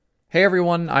Hey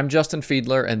everyone, I'm Justin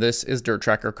Fiedler, and this is Dirt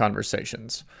Tracker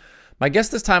Conversations. My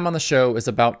guest this time on the show is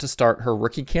about to start her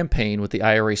rookie campaign with the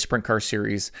IRA Sprint Car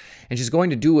Series, and she's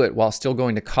going to do it while still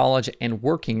going to college and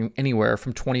working anywhere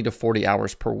from 20 to 40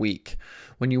 hours per week.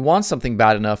 When you want something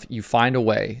bad enough, you find a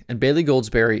way, and Bailey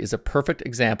Goldesberry is a perfect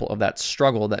example of that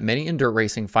struggle that many in dirt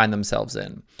racing find themselves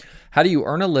in. How do you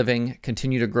earn a living,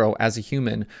 continue to grow as a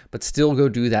human, but still go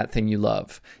do that thing you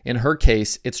love? In her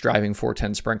case, it's driving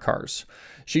 410 sprint cars.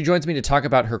 She joins me to talk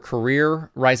about her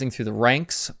career, rising through the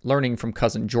ranks, learning from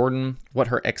cousin Jordan, what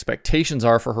her expectations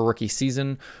are for her rookie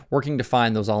season, working to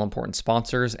find those all-important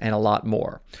sponsors, and a lot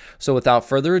more. So without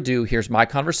further ado, here's my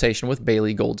conversation with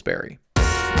Bailey Goldesberry.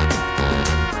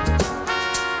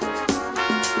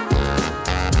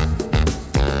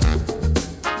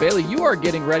 Bailey, you are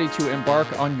getting ready to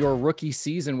embark on your rookie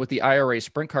season with the IRA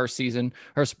Sprint Car season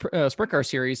or Sprint Car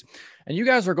Series, and you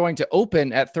guys are going to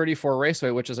open at 34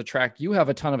 Raceway, which is a track you have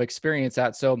a ton of experience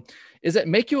at. So, does it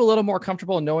make you a little more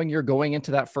comfortable knowing you're going into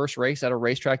that first race at a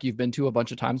racetrack you've been to a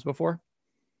bunch of times before?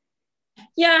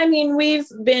 Yeah, I mean, we've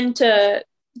been to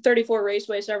 34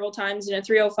 Raceway several times in a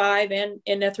 305 and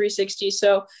in a 360,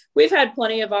 so we've had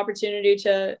plenty of opportunity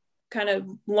to kind of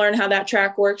learn how that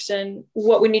track works and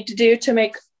what we need to do to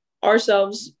make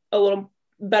ourselves a little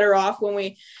better off when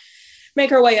we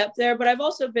make our way up there. But I've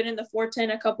also been in the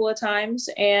 410 a couple of times,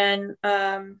 and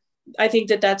I think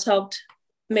that that's helped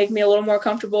make me a little more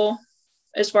comfortable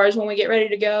as far as when we get ready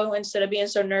to go, instead of being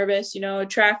so nervous. You know, a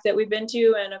track that we've been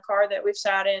to and a car that we've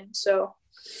sat in. So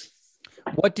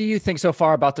what do you think so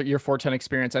far about your 410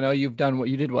 experience? I know you've done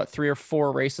what 3 or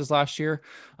 4 races last year.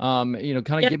 Kind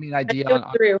of give me an idea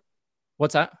on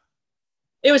what's that?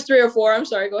 It was 3 or 4. I'm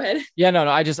sorry. Go ahead. Yeah, no.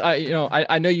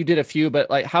 I know you did a few, but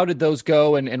like, how did those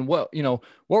go? And what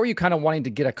were you kind of wanting to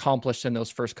get accomplished in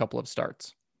those first couple of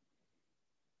starts?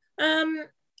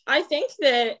 I think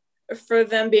that for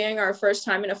them being our first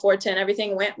time in a 410,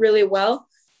 everything went really well.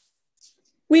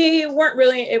 We weren't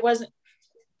really, it wasn't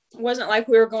like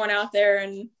we were going out there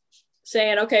and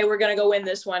saying, okay, we're going to go win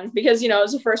this one, because, it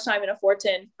was the first time in a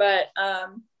 410, but,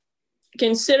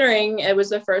 considering it was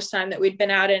the first time that we'd been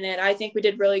out in it, I think we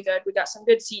did really good. We got some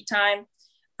good seat time,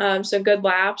 some good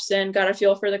laps, and got a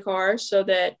feel for the car, so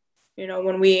that,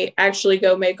 when we actually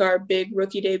go make our big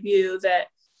rookie debut, that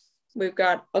we've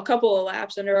got a couple of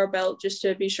laps under our belt just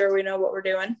to be sure we know what we're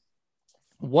doing.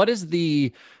 What is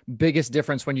the biggest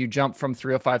difference when you jump from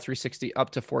 305, 360 up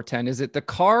to 410? Is it the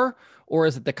car, or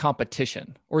is it the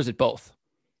competition, or is it both?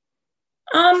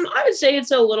 I would say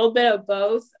it's a little bit of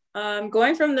both.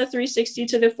 Going from the 360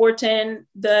 to the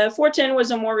 410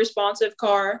 was a more responsive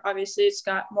car. Obviously, it's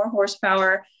got more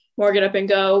horsepower, more get up and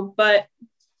go, but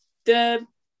the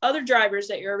other drivers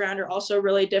that you're around are also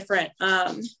really different.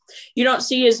 You don't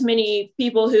see as many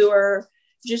people who are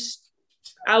just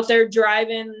out there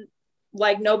driving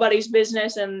like nobody's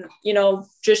business and,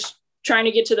 just trying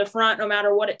to get to the front no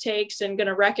matter what it takes and going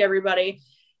to wreck everybody.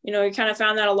 You kind of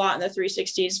found that a lot in the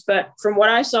 360s. But from what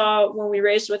I saw when we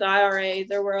raced with IRA,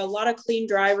 there were a lot of clean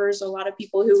drivers, a lot of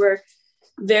people who were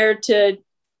there to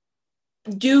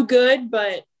do good,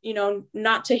 but,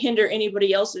 not to hinder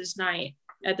anybody else's night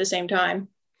at the same time.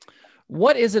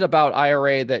 What is it about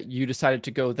IRA that you decided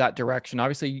to go that direction?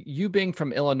 Obviously, you being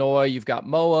from Illinois, you've got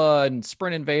MOA and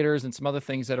Sprint Invaders and some other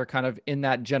things that are kind of in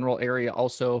that general area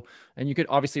also. And you could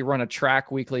obviously run a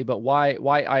track weekly, but why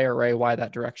IRA? Why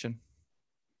that direction?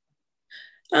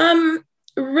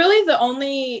 Really the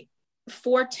only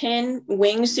 410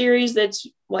 wing series that's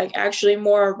like actually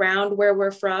more around where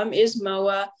we're from is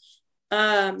MOA.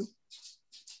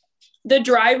 The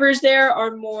drivers there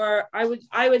are more, I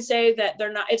would say that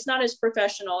it's not as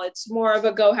professional. It's more of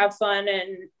a go have fun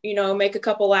and, make a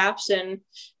couple laps and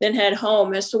then head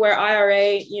home. As to where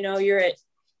IRA, you're at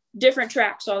different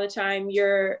tracks all the time.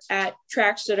 You're at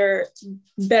tracks that are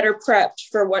better prepped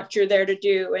for what you're there to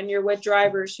do, and you're with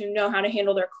drivers who know how to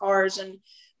handle their cars and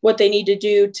what they need to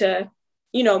do to,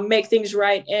 make things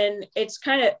right. And it's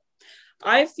kind of,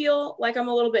 I feel like I'm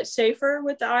a little bit safer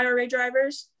with the IRA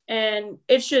drivers, and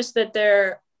it's just that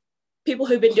they're people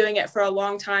who've been doing it for a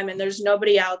long time, and there's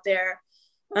nobody out there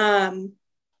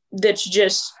that's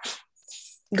just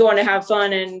going to have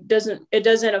fun, and it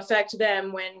doesn't affect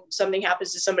them when something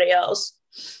happens to somebody else.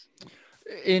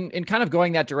 In kind of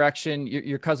going that direction,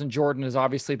 your cousin Jordan has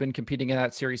obviously been competing in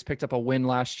that series, picked up a win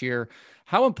last year.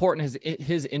 How important has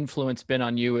his influence been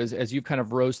on you as you've kind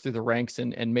of rose through the ranks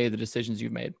and made the decisions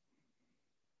you've made?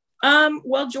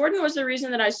 Well, Jordan was the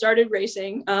reason that I started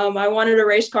racing. I wanted a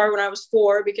race car when I was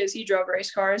 4 because he drove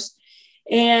race cars,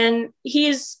 and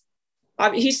he's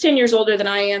 10 years older than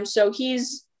I am. So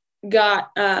he's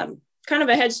got kind of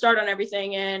a head start on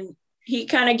everything. And he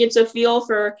kind of gets a feel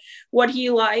for what he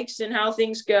likes and how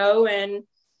things go. And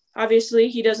obviously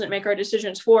he doesn't make our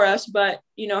decisions for us, but,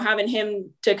 having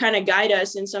him to kind of guide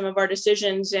us in some of our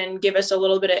decisions and give us a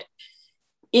little bit of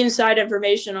inside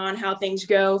information on how things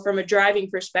go from a driving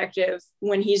perspective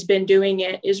when he's been doing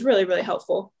it is really, really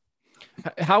helpful.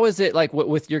 How is it like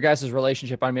with your guys'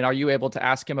 relationship? I mean, are you able to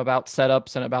ask him about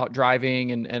setups and about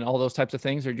driving and all those types of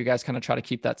things, or do you guys kind of try to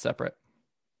keep that separate?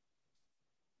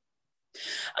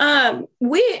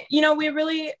 We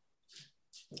really,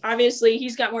 obviously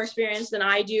he's got more experience than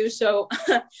I do. So,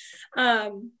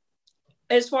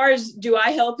 as far as do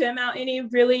I help him out any,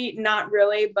 really, not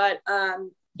really. But,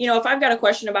 if I've got a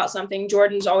question about something,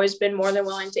 Jordan's always been more than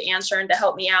willing to answer and to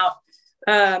help me out,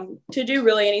 to do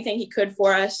really anything he could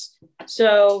for us.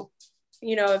 So,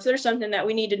 if there's something that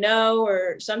we need to know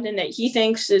or something that he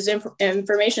thinks is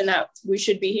information that we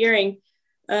should be hearing,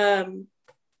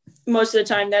 most of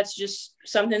the time that's just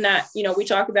something that, we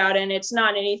talk about, and it's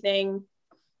not anything.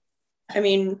 I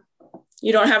mean,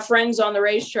 you don't have friends on the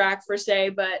racetrack per se,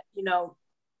 but,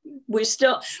 we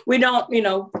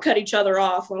don't, cut each other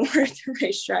off when we're at the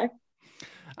racetrack.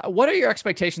 What are your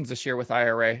expectations this year with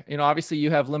IRA? Obviously you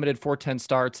have limited 410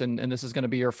 starts and this is going to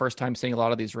be your first time seeing a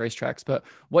lot of these racetracks, but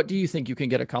what do you think you can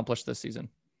get accomplished this season?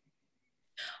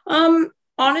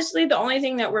 Honestly, the only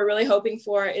thing that we're really hoping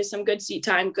for is some good seat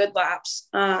time, good laps.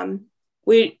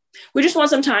 We just want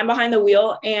some time behind the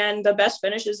wheel and the best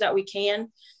finishes that we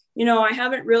can. I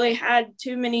haven't really had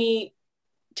too many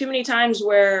times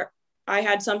where I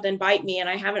had something bite me, and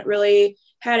I haven't really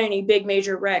had any big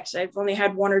major wrecks. I've only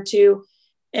had one or two,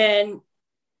 and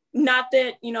not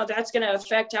that, that's going to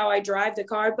affect how I drive the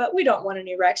car, but we don't want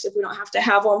any wrecks if we don't have to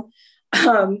have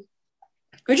them.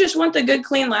 We just want the good,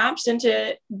 clean laps and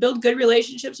to build good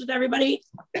relationships with everybody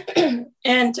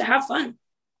and to have fun.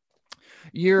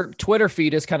 Your Twitter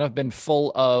feed has kind of been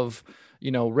full of,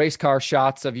 race car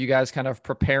shots of you guys kind of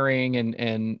preparing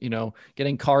and,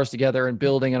 getting cars together and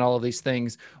building and all of these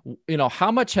things.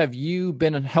 How much have you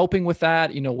been helping with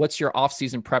that? What's your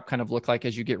off-season prep kind of look like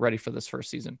as you get ready for this first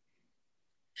season?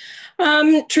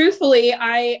 Truthfully,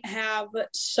 I have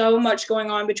so much going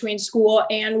on between school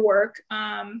and work,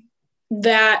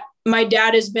 that my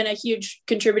dad has been a huge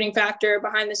contributing factor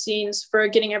behind the scenes for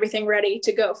getting everything ready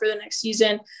to go for the next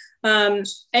season. And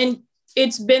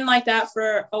it's been like that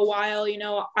for a while.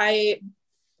 I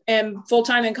am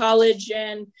full-time in college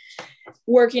and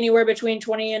work anywhere between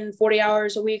 20 and 40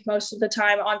 hours a week most of the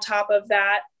time on top of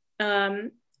that.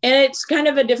 And it's kind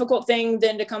of a difficult thing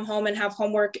then to come home and have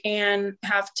homework and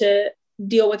have to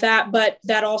deal with that. But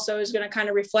that also is going to kind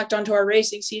of reflect onto our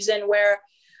racing season, where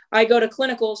I go to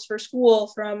clinicals for school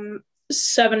from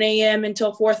 7 a.m.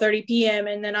 until 4:30 p.m.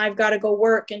 And then I've got to go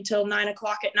work until 9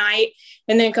 o'clock at night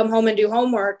and then come home and do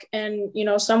homework and,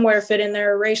 somewhere fit in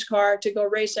there a race car to go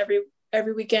race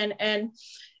every weekend. And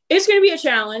it's going to be a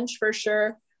challenge for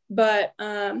sure. But,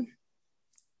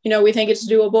 we think it's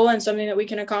doable and something that we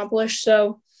can accomplish.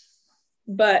 So,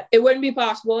 but it wouldn't be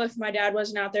possible if my dad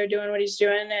wasn't out there doing what he's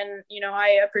doing. And,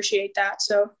 I appreciate that.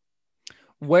 So.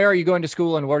 Where are you going to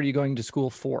school and what are you going to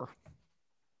school for?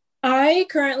 I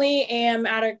currently am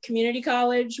at a community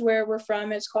college where we're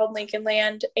from. It's called Lincoln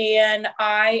Land, and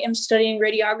I am studying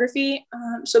radiography.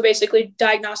 So basically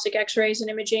diagnostic x-rays and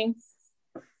imaging.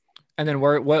 And then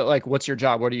what's your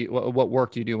job? What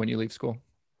work do you do when you leave school?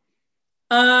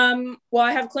 Well,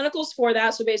 I have clinicals for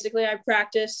that. So basically I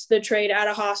practice the trade at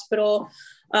a hospital,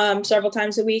 several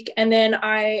times a week. And then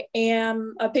I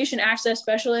am a patient access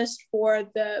specialist for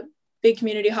the big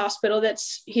community hospital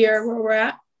that's here where we're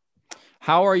at.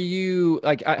 How are you,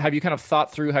 have you kind of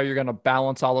thought through how you're going to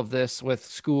balance all of this with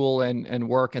school and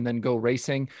work and then go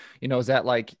racing? Is that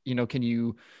are you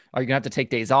going to have to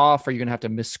take days off? Are you going to have to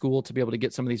miss school to be able to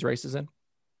get some of these races in?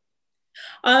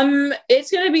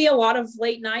 It's going to be a lot of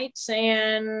late nights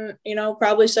and,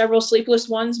 probably several sleepless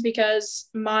ones because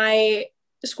my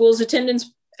school's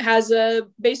attendance has a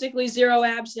basically zero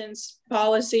absence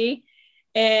policy.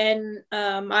 And,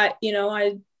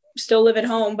 I still live at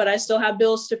home, but I still have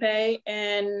bills to pay.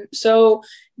 And so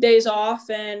days off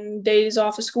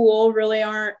of school really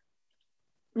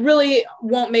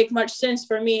won't make much sense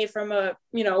for me from a,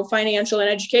 financial and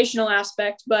educational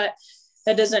aspect, but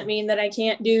that doesn't mean that I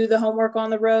can't do the homework on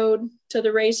the road to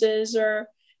the races or,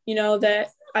 that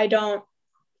I don't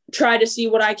try to see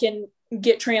what I can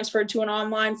get transferred to an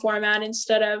online format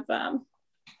instead of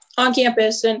on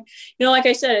campus. And, like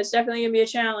I said, it's definitely gonna be a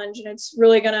challenge and it's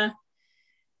really gonna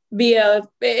be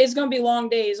long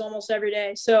days almost every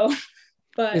day. So,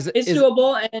 but it's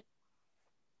doable. And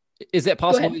is it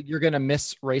possible that you're going to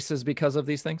miss races because of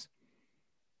these things?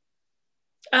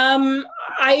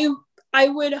 I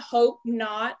would hope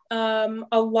not. A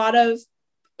lot of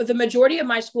the majority of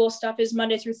my school stuff is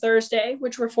Monday through Thursday,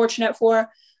 which we're fortunate for,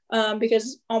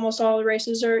 because almost all the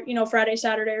races are, Friday,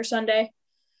 Saturday, or Sunday.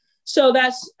 So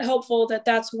that's helpful that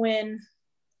that's when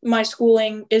my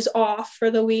schooling is off for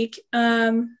the week.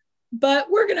 But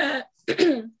we're going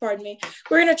to, pardon me,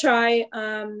 we're going to try,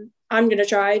 I'm going to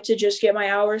try to just get my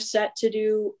hours set to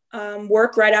do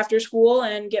work right after school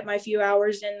and get my few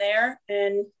hours in there.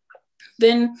 And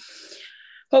then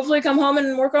hopefully come home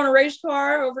and work on a race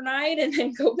car overnight and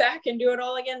then go back and do it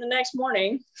all again the next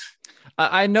morning.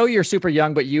 I know you're super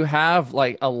young, but you have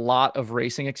like a lot of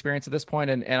racing experience at this point.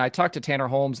 And I talked to Tanner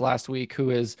Holmes last week,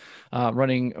 who is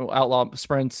running outlaw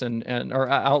sprints or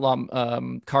outlaw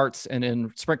karts and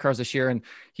in sprint cars this year. And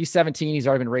he's 17. He's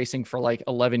already been racing for like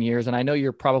 11 years. And I know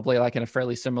you're probably like in a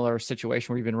fairly similar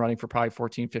situation where you've been running for probably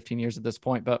 14, 15 years at this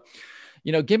point. But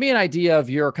give me an idea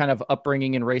of your kind of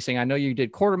upbringing in racing. I know you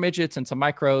did quarter midgets and some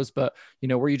micros, but,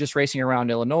 were you just racing around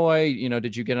Illinois?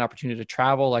 Did you get an opportunity to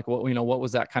travel? Like what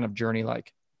was that kind of journey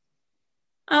like?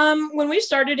 When we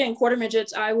started in quarter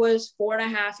midgets, I was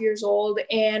 4.5 years old,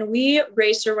 and we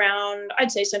raced around,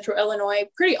 I'd say, central Illinois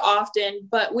pretty often,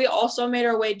 but we also made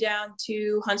our way down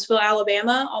to Huntsville,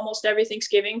 Alabama, almost every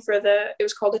Thanksgiving it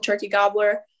was called the Turkey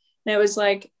Gobbler. And it was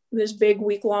like this big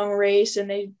week-long race, and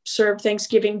they served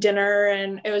Thanksgiving dinner,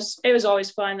 and it was always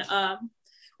fun.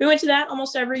 We went to that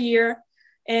almost every year,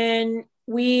 and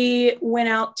we went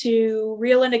out to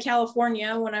Rio Linda,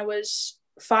 California when I was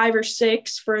 5 or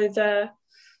 6 for the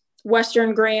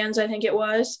Western Grands, I think it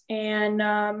was. And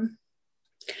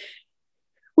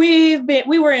we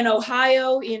were in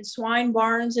Ohio in swine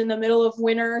barns in the middle of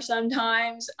winter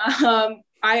sometimes. I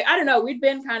don't know, we'd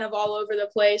been kind of all over the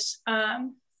place.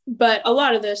 But a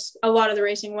lot of the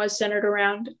racing was centered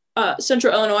around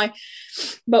central Illinois,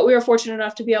 but we were fortunate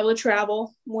enough to be able to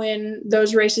travel when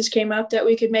those races came up that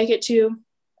we could make it to.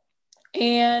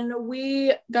 And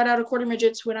we got out of quarter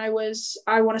midgets when I was,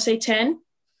 I want to say 10,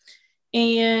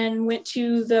 and went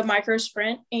to the micro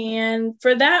sprint. And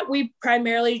for that, we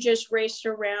primarily just raced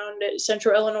around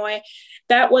central Illinois.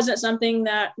 That wasn't something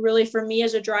that really, for me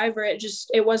as a driver,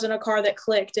 it wasn't a car that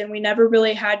clicked, and we never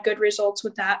really had good results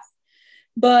with that.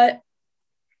 But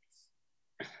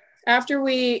after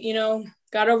we,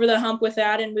 got over the hump with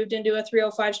that and moved into a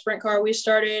 305 sprint car, we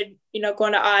started,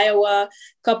 going to Iowa, a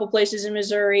couple places in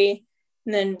Missouri,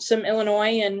 and then some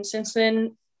Illinois. And since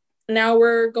then, now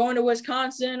we're going to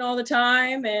Wisconsin all the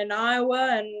time, and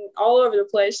Iowa, and all over the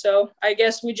place. So I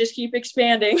guess we just keep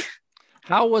expanding.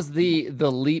 How was the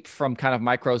leap from kind of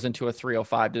micros into a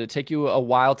 305? Did it take you a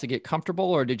while to get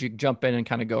comfortable, or did you jump in and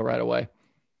kind of go right away?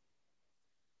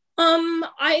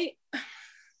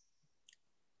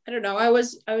 I don't know. I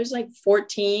was like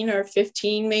 14 or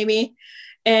 15 maybe.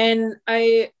 And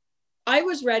I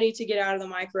was ready to get out of the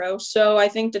micro. So I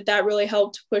think that really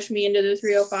helped push me into the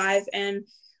 305, and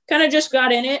kind of just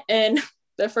got in it. And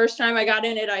the first time I got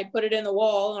in it, I put it in the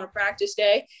wall on a practice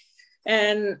day,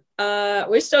 and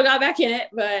we still got back in it,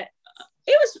 but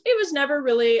it was never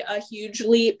really a huge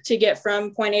leap to get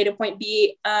from point A to point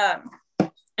B.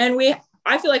 And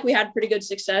I feel like we had pretty good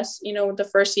success, with the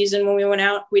first season when we went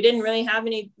out. We didn't really have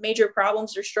any major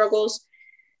problems or struggles.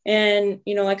 And,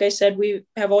 like I said, we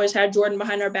have always had Jordan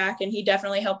behind our back, and he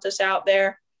definitely helped us out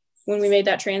there when we made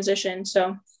that transition.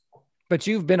 So. But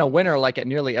you've been a winner like at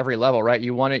nearly every level, right?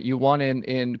 You won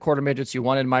in quarter midgets, you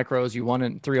won in micros, you won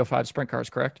in 305 sprint cars,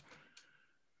 correct?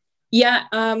 Yeah.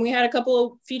 We had a couple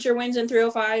of feature wins in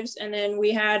 305s, and then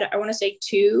we had, I want to say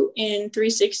 2 in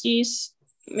 360s,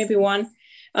 maybe 1.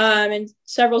 And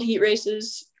several heat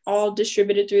races all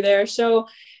distributed through there. So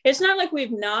it's not like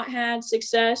we've not had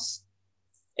success.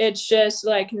 It's just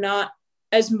like not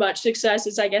as much success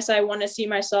as I guess I want to see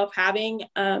myself having.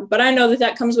 But I know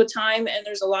that comes with time, and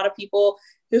there's a lot of people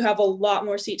who have a lot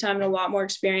more seat time and a lot more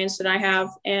experience than I have.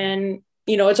 And,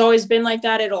 it's always been like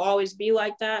that. It'll always be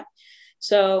like that.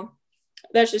 So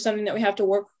that's just something that we have to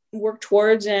work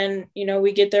towards, and,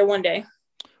 we get there one day.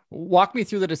 Walk me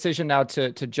through the decision now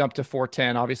to jump to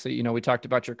 410. Obviously, we talked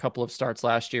about your couple of starts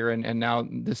last year and now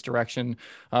this direction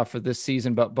for this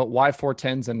season, but why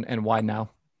 410s and why now?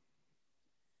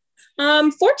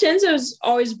 410s has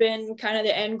always been kind of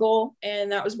the end goal,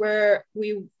 and that was where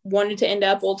we wanted to end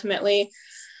up ultimately.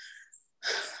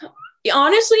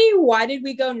 Honestly, why did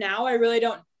we go now? I really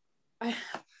don't.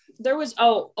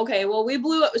 We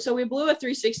blew a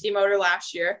 360 motor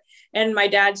last year, and my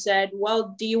dad said,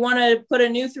 well, do you want to put a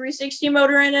new 360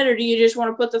 motor in it, or do you just want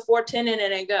to put the 410 in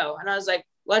it and go? And I was like,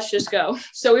 let's just go.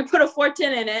 So we put a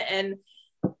 410 in it, and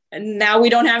now we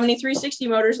don't have any 360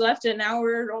 motors left, and now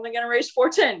we're only going to race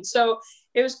 410. So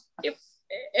it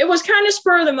it was kind of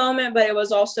spur of the moment, but it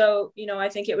was also, I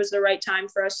think it was the right time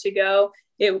for us to go.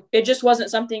 It just wasn't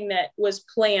something that was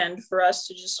planned for us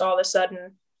to just all of a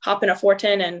sudden hop in a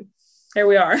 410 and here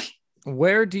we are.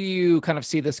 Where do you kind of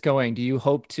see this going? Do you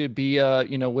hope to be,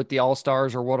 with the All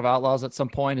Stars or World of Outlaws at some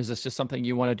point? Is this just something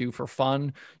you want to do for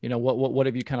fun? What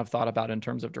have you kind of thought about in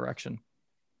terms of direction?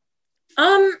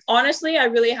 Honestly, I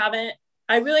really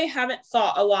haven't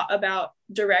thought a lot about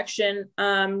direction.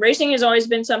 Racing has always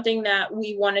been something that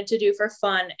we wanted to do for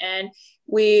fun, and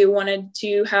we wanted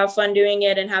to have fun doing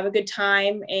it and have a good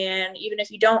time. And even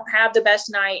if you don't have the best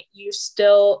night, you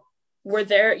still were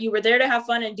there. You were there to have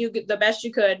fun and do the best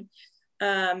you could.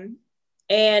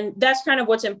 And that's kind of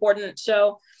what's important.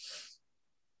 So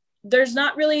there's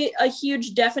not really a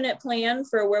huge definite plan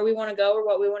for where we want to go or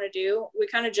what we want to do. We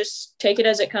kind of just take it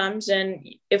as it comes. And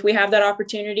if we have that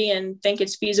opportunity and think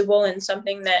it's feasible and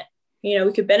something that,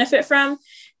 we could benefit from,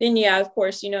 then yeah, of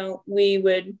course, we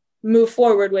would move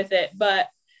forward with it. But,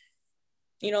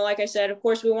 like I said, of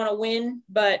course we want to win,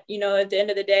 but, at the end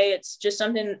of the day, it's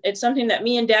something that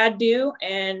me and Dad do.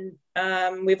 And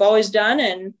we've always done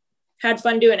and had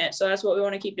fun doing it. So that's what we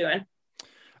want to keep doing.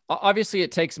 Obviously,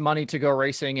 it takes money to go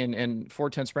racing, and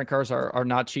 410 sprint cars are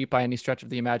not cheap by any stretch of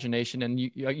the imagination. And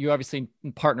you obviously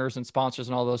partners and sponsors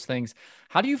and all those things.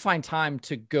 How do you find time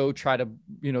to go try to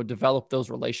develop those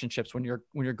relationships when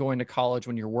you're going to college,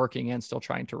 when you're working and still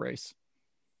trying to race?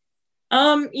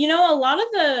 A lot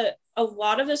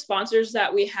of the sponsors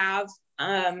that we have,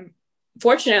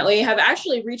 fortunately, have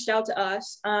actually reached out to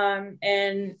us,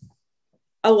 and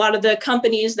a lot of the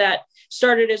companies that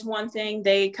started as one thing,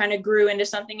 they kind of grew into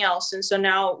something else. And so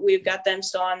now we've got them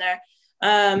still on there.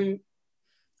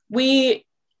 We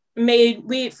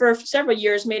for several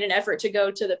years made an effort to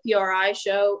go to the PRI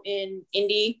show in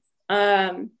Indy.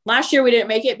 Last year we didn't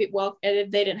make it. Well, they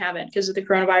didn't have it because of the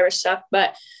coronavirus stuff,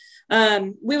 but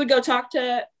we would go talk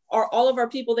to all of our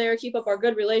people there, keep up our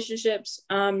good relationships,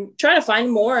 try to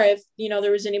find more if,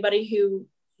 there was anybody who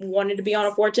wanted to be on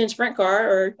a 410 sprint car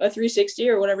or a 360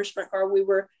 or whatever sprint car we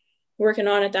were working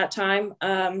on at that time.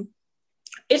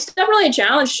 It's definitely a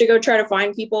challenge to go try to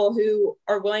find people who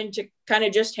are willing to kind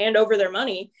of just hand over their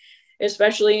money,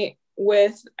 especially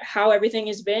with how everything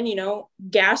has been.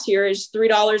 Gas here is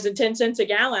 $3.10 a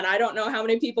gallon. I don't know how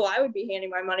many people I would be handing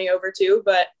my money over to,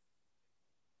 but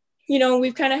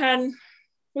we've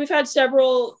had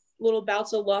several little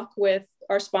bouts of luck with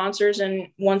our sponsors. And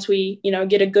once we,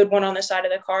 get a good one on the side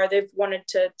of the car, they've wanted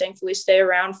to thankfully stay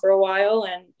around for a while.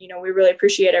 And, we really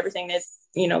appreciate everything that,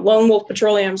 Lone Wolf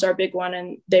Petroleum's our big one,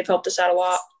 and they've helped us out a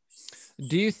lot.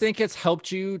 Do you think it's helped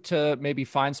you to maybe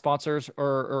find sponsors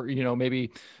or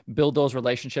maybe build those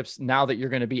relationships now that you're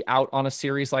going to be out on a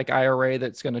series like IRA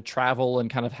that's going to travel and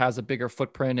kind of has a bigger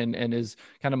footprint and is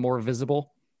kind of more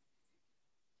visible?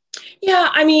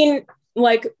 Yeah.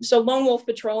 So Lone Wolf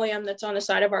Petroleum that's on the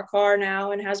side of our car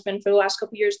now and has been for the last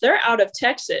couple of years, they're out of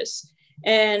Texas.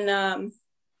 And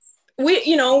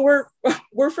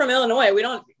we're from Illinois.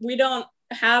 We don't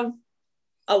have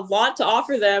a lot to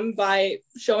offer them by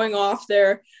showing off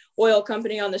their oil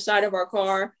company on the side of our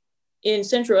car in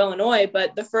central Illinois.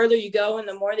 But the further you go and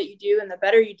the more that you do and the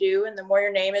better you do and the more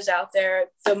your name is out there,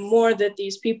 the more that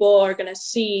these people are going to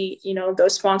see,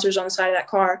 those sponsors on the side of that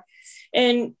car.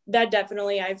 And that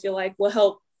definitely, I feel like, will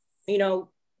help,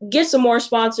 get some more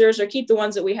sponsors or keep the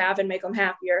ones that we have and make them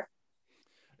happier.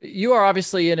 You are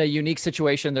obviously in a unique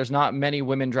situation. There's not many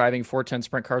women driving 410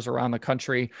 sprint cars around the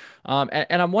country.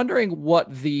 And I'm wondering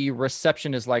what the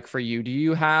reception is like for you. Do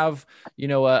you have,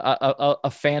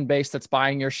 a fan base that's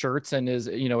buying your shirts and is,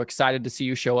 excited to see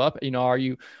you show up? Are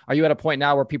you at a point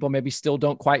now where people maybe still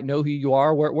don't quite know who you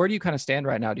are? Where do you kind of stand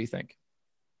right now, do you think?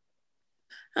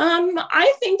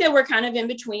 I think that we're kind of in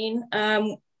between.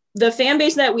 The fan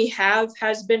base that we have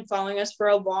has been following us for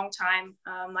a long time.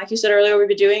 Like you said earlier, we've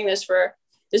been doing this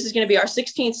is going to be our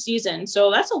 16th season. So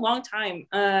that's a long time.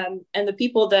 And the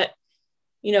people that,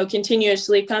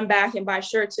 continuously come back and buy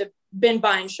shirts have been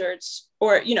buying shirts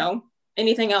or,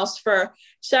 anything else for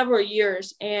several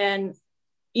years. And,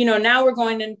 now we're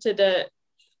going to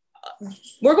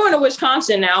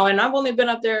Wisconsin now, and I've only been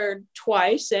up there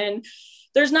twice, and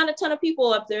there's not a ton of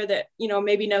people up there that,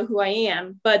 maybe know who I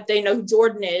am, but they know who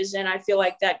Jordan is. And I feel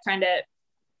like that kind of,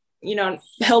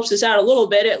 helps us out a little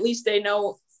bit. At least they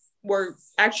know we're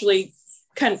actually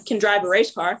can drive a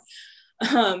race car.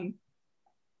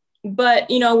 But,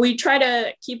 we try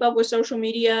to keep up with social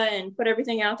media and put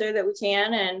everything out there that we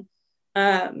can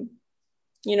and,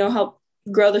 help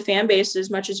grow the fan base as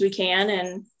much as we can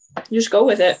and just go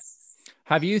with it.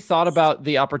 Have you thought about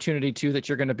the opportunity too that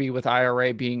you're going to be with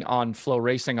IRA being on Flow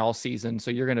Racing all season? So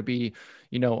you're going to be,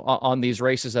 on these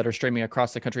races that are streaming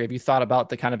across the country. Have you thought about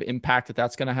the kind of impact that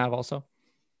that's going to have also?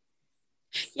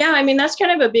 Yeah, I mean that's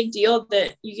kind of a big deal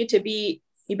that you get to be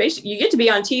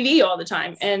on TV all the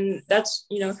time, and that's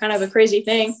kind of a crazy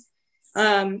thing.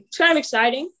 It's kind of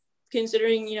exciting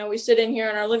considering we sit in here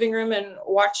in our living room and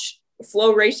watch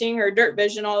Flow Racing or Dirt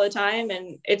Vision all the time,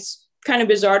 and it's kind of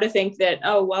bizarre to think that,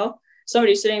 oh well,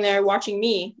 somebody's sitting there watching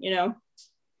me.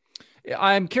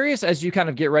 I'm curious, as you kind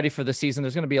of get ready for the season,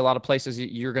 there's going to be a lot of places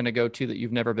you're going to go to that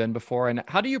you've never been before. And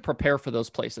how do you prepare for those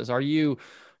places? Are you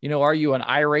an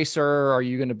iRacer? Are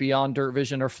you going to be on Dirt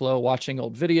Vision or Flow watching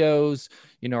old videos?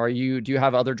 Do you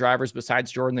have other drivers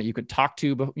besides Jordan that you could talk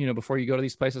to, before you go to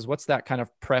these places? What's that kind of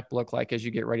prep look like as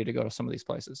you get ready to go to some of these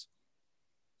places?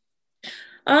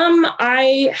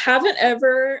 I haven't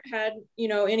ever had,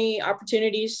 any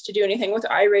opportunities to do anything with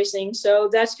iRacing, so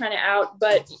that's kind of out.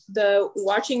 But the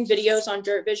watching videos on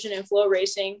Dirt Vision and Flow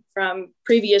Racing from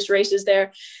previous races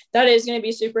there, that is going to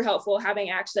be super helpful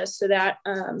having access to that.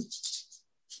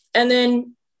 And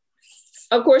then,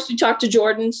 of course, we talk to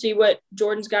Jordan, see what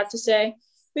Jordan's got to say.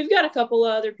 We've got a couple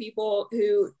of other people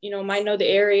who, might know the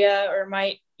area or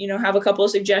might, have a couple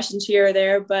of suggestions here or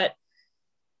there, but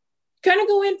kind of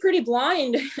go in pretty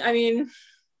blind. I mean,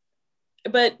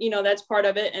 but that's part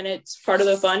of it, and it's part of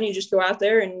the fun. You just go out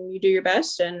there and you do your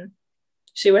best and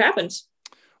see what happens.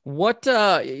 What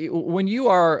when you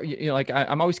are,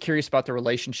 I'm always curious about the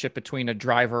relationship between a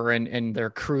driver and their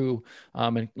crew,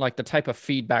 and like the type of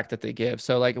feedback that they give.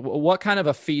 So like, what kind of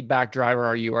a feedback driver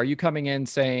are you? Are you coming in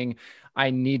saying, I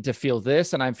need to feel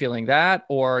this and I'm feeling that?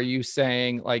 Or are you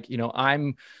saying like,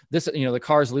 I'm this, the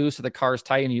car's loose or the car's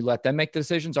tight and you let them make the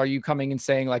decisions? Are you coming and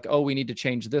saying like, oh, we need to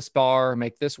change this bar,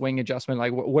 make this wing adjustment?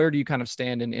 Like where do you kind of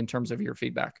stand in terms of your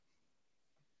feedback?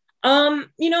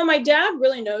 My dad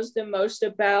really knows the most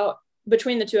about,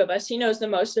 between the two of us, he knows the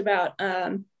most about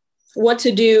what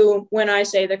to do when I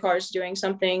say the car's doing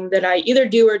something that I either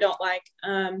do or don't like.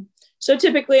 So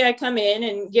typically I come in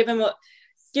and give him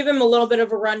a little bit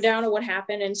of a rundown of what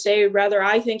happened and say rather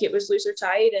I think it was loose or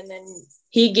tight, and then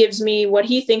he gives me what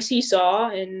he thinks he saw,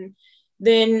 and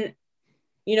then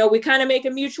we kind of make a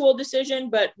mutual decision.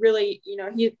 But really,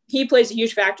 he plays a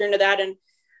huge factor into that. And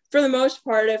for the most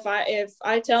part, if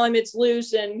I tell him it's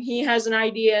loose and he has an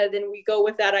idea, then we go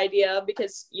with that idea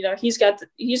because he's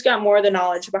got more of the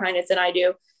knowledge behind it than I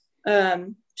do.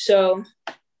 So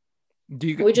do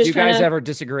you guys ever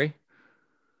disagree?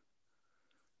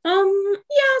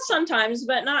 Yeah, sometimes,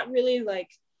 but not really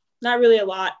a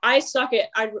lot. I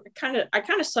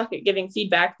kind of suck at giving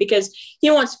feedback because he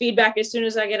wants feedback as soon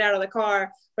as I get out of the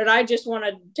car, but I just want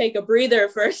to take a breather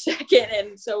for a second.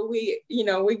 And so we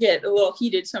get a little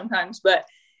heated sometimes, but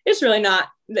it's really not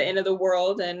the end of the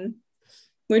world. And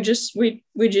we just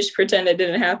pretend it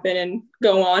didn't happen and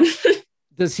go on.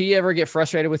 Does he ever get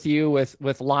frustrated with you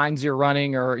with lines you're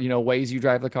running or, ways you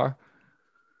drive the car?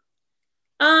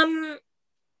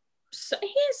 So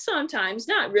he sometimes,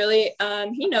 not really.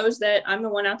 He knows that I'm the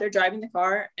one out there driving the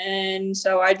car, and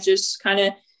so I just kind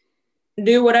of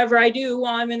do whatever I do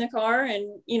while I'm in the car.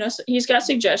 And so he's got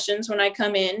suggestions when I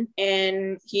come in,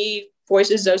 and he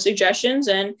voices those suggestions,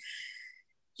 and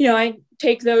I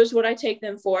take those what I take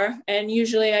them for, and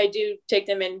usually I do take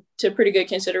them into pretty good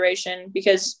consideration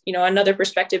because another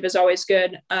perspective is always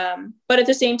good. But at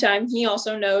the same time, he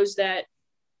also knows that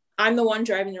I'm the one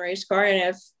driving the race car, and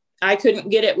if I couldn't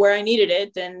get it where I needed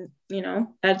it, then,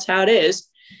 that's how it is.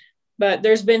 But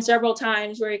there's been several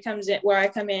times where I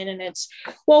come in and it's,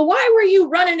 well, why were you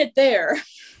running it there?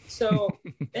 So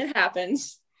it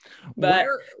happens. But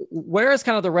where is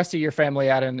kind of the rest of your family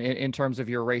at in terms of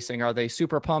your racing? Are they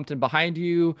super pumped and behind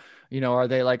you? Are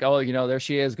they like, oh, there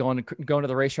she is going to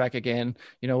the racetrack again?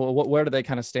 Where do they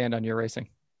kind of stand on your racing?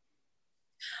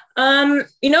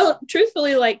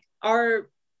 Truthfully, like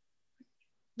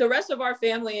the rest of our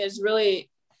family is really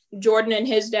Jordan and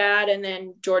his dad, and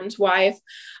then Jordan's wife.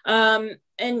 And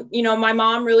my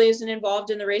mom really isn't involved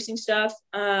in the racing stuff.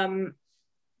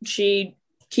 She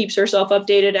keeps herself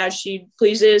updated as she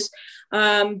pleases.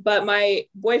 But my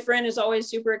boyfriend is always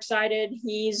super excited.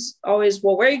 He's always,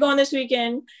 well, where are you going this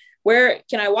weekend? Where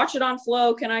can I watch it on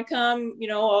Flow? Can I come?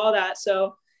 All that.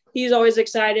 So he's always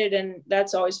excited, and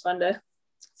that's always fun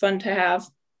to have.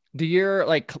 Do your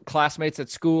classmates at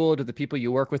school, do the people you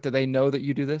work with, do they know that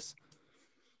you do this?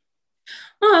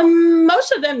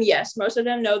 Most of them, yes. Most of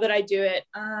them know that I do it.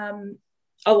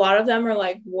 A lot of them are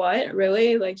like, what,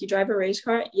 really? Like, you drive a race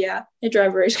car? Yeah, I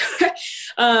drive a race car.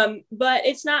 But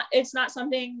it's not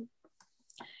something,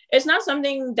 it's not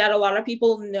something that a lot of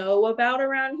people know about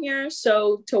around here.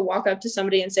 So to walk up to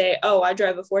somebody and say, oh, I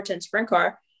drive a 410 sprint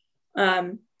car.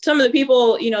 Some of the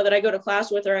people, that I go to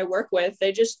class with or I work with,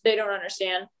 they don't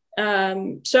understand.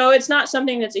 So it's not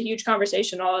something that's a huge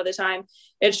conversation all of the time.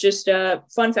 It's just a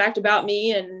fun fact about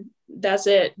me, and that's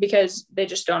it, because they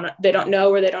don't know,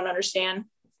 or they don't understand.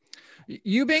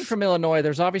 You being from Illinois,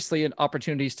 there's obviously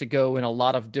opportunities to go in a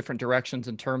lot of different directions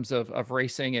in terms of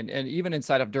racing, and even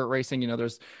inside of dirt racing,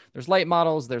 there's late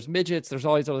models, there's midgets, there's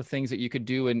all these other things that you could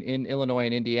do in Illinois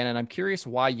and Indiana. And I'm curious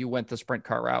why you went the sprint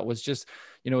car route. Was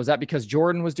that because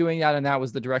Jordan was doing that and that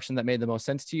was the direction that made the most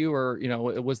sense to you, or,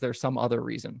 was there some other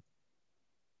reason?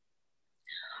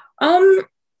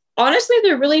 Honestly,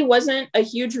 there really wasn't a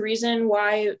huge reason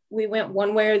why we went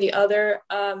one way or the other.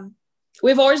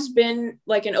 We've always been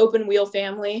like an open wheel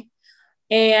family,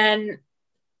 and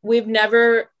I'm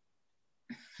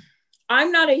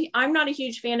not a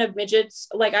huge fan of midgets.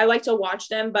 Like, I like to watch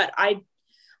them, but I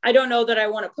don't know that I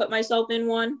want to put myself in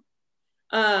one.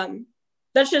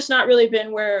 That's just not really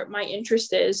been where my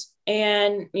interest is.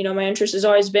 And, my interest has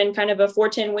always been kind of a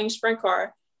 410 wing sprint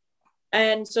car.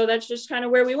 And so that's just kind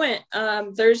of where we went.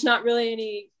 There's not really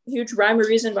any huge rhyme or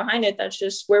reason behind it. That's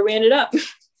just where we ended up.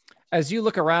 As you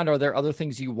look around, are there other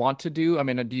things you want to do? I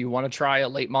mean, do you want to try a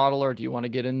late model, or do you want to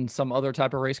get in some other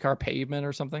type of race car, pavement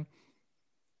or something?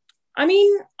 I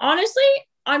mean, honestly,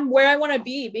 I'm where I want to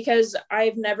be, because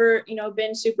I've never,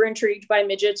 been super intrigued by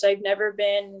midgets. I've never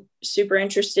been super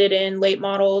interested in late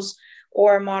models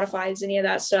or modifieds, any of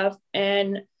that stuff.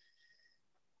 And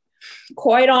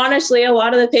quite honestly, a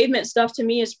lot of the pavement stuff to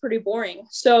me is pretty boring.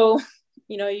 So,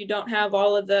 you don't have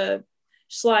all of the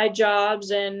slide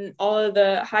jobs and all of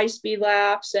the high speed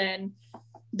laps and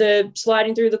the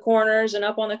sliding through the corners and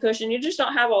up on the cushion. You just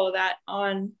don't have all of that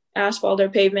on asphalt or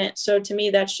pavement. So to me,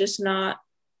 that's just not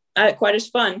quite as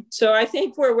fun. So I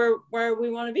think we're where we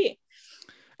want to be.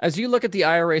 As you look at the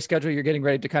IRA schedule you're getting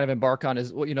ready to kind of embark on,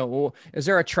 is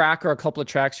there a track or a couple of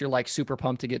tracks you're like super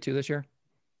pumped to get to this year?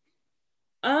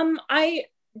 I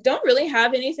don't really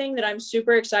have anything that I'm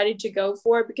super excited to go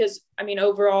for, because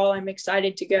overall I'm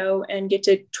excited to go and get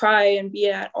to try and be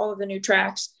at all of the new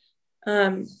tracks.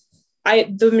 The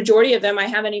majority of them I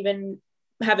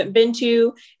haven't been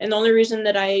to, and the only reason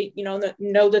that I know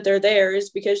that they're there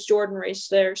is because Jordan raced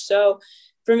there. So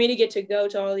for me to get to go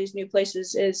to all these new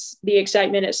places is the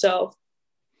excitement itself.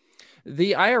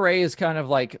 The IRA is kind of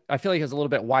like, I feel like it's a little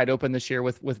bit wide open this year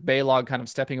with Baylog kind of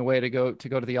stepping away to go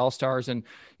to the All-Stars. And,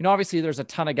 obviously there's a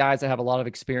ton of guys that have a lot of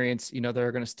experience, that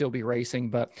are going to still be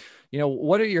racing, but,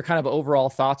 what are your kind of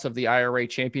overall thoughts of the IRA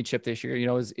championship this year?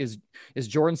 Is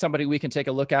Jordan somebody we can take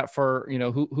a look at for,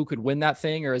 who could win that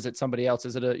thing? Or is it somebody else?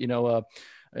 Is it a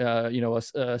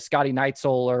Scotty Neitzel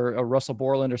or a Russell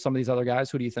Borland or some of these other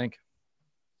guys? Who do you think?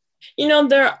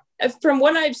 From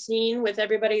what I've seen with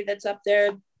everybody that's up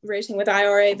there racing with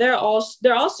IRA, they're all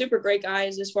super great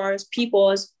guys as far as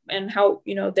people and how,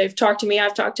 they've talked to me.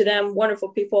 I've talked to them, wonderful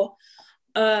people.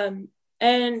 And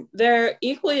they're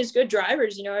equally as good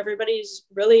drivers. Everybody's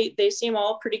really, they seem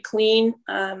all pretty clean.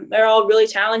 They're all really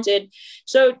talented.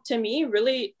 So to me,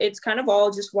 really, it's kind of all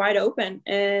just wide open.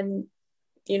 And,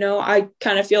 I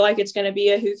kind of feel like it's going to be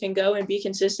a who can go and be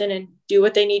consistent and do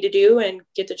what they need to do and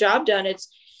get the job done. It's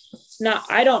not,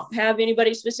 I don't have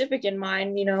anybody specific in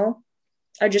mind.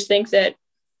 I just think that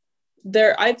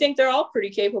they're all pretty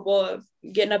capable of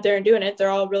getting up there and doing it. They're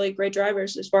all really great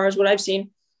drivers as far as what I've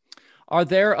seen. Are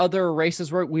there other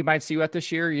races where we might see you at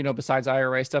this year, besides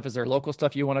IRA stuff? Is there local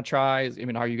stuff you want to try?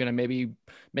 Are you going to maybe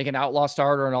make an outlaw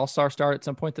start or an all-star start at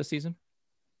some point this season?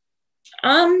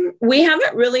 We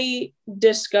haven't really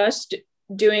discussed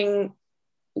doing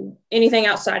anything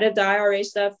outside of the IRA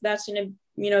stuff. That's going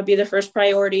to, be the first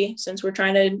priority, since we're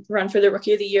trying to run for the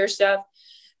Rookie of the Year stuff.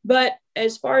 But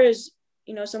as far as,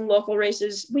 some local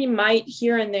races, we might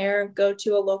here and there go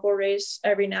to a local race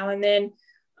every now and then.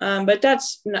 But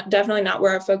that's definitely not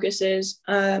where our focus is.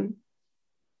 If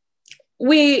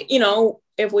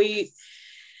we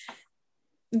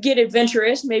get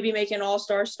adventurous, maybe make an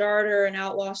all-star start or an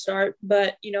outlaw start,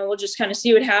 but, we'll just kind of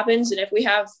see what happens. And if we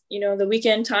have, the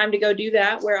weekend time to go do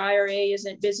that where IRA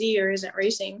isn't busy or isn't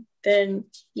racing, then,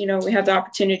 we have the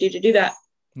opportunity to do that.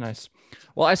 Nice.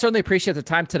 Well, I certainly appreciate the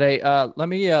time today. Let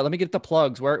me get the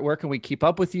plugs. Where can we keep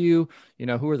up with you?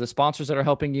 Who are the sponsors that are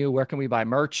helping you? Where can we buy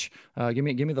merch? Give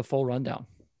me the full rundown.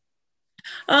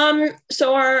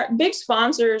 So our big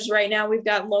sponsors right now, we've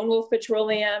got Lone Wolf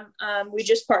Petroleum. We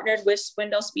just partnered with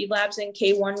Swindell Speed Labs and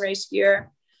K1 Race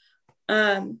Gear.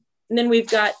 And then we've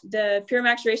got the Pure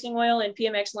Max Racing Oil and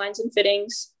PMX Lines and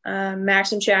Fittings,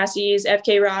 Maxim Chassis,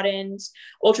 FK Rod Ends,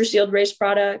 Ultra Sealed Race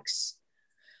Products.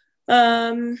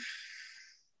 Um,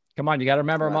 Come on, you got to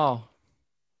remember them all.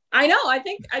 I know. I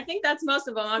think that's most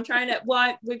of them. I'm trying to.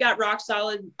 Well, we got Rock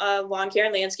Solid Lawn Care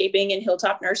and Landscaping and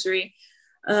Hilltop Nursery,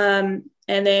 and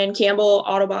then Campbell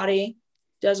Auto Body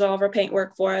does all of our paint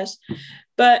work for us.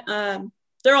 But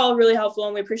they're all really helpful,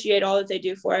 and we appreciate all that they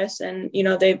do for us. And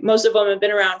most of them have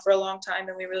been around for a long time,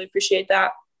 and we really appreciate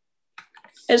that.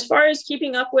 As far as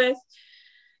keeping up with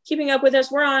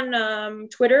us, we're on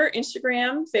Twitter,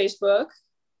 Instagram, Facebook,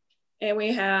 and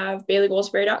we have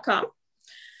BaileyGoldesberry.com.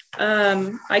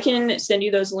 I can send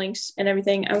you those links and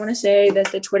everything. I want to say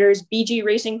that the Twitter is BG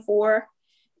Racing 4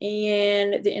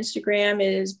 and the Instagram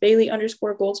is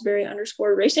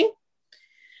Bailey_Goldesberry_racing.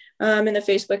 And the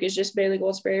Facebook is just Bailey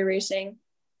Goldesberry Racing.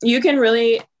 You can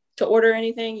really, to order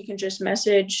anything, you can just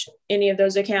message any of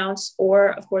those accounts, or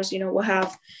of course, we'll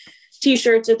have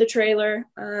t-shirts at the trailer.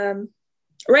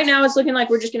 Right now it's looking like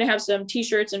we're just going to have some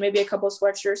t-shirts and maybe a couple of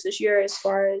sweatshirts this year as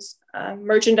far as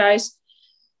merchandise.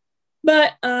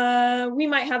 But we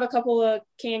might have a couple of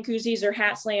can koozies or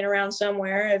hats laying around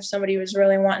somewhere if somebody was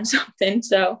really wanting something.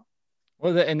 So,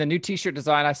 well, the new t-shirt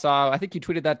design I saw, I think you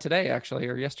tweeted that today, actually,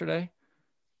 or yesterday.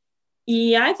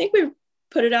 Yeah, I think we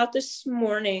put it out this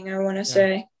morning, I want to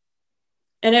say.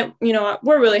 And it,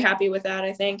 we're really happy with that.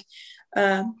 I think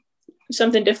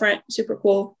something different, super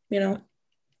cool,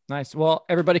 Nice. Well,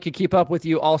 everybody can keep up with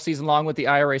you all season long with the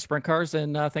IRA Sprint Cars.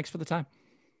 And thanks for the time.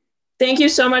 Thank you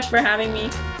so much for having me.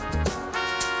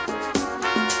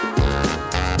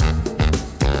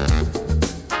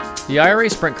 The IRA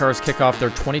Sprint Cars kick off their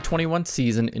 2021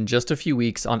 season in just a few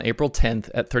weeks on April 10th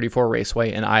at 34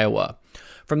 Raceway in Iowa.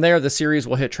 From there, the series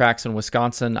will hit tracks in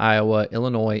Wisconsin, Iowa,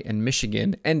 Illinois, and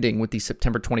Michigan, ending with the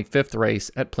September 25th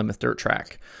race at Plymouth Dirt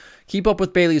Track. Keep up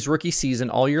with Bailey's rookie season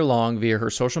all year long via her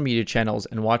social media channels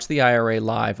and watch the IRA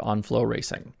live on Flow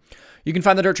Racing. You can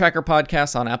find the Dirt Tracker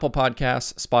podcast on Apple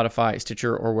Podcasts, Spotify,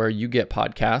 Stitcher, or where you get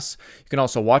podcasts. You can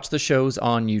also watch the shows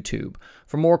on YouTube.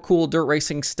 For more cool dirt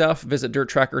racing stuff, visit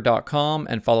dirttracker.com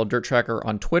and follow Dirt Tracker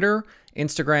on Twitter,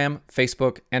 Instagram,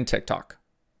 Facebook, and TikTok.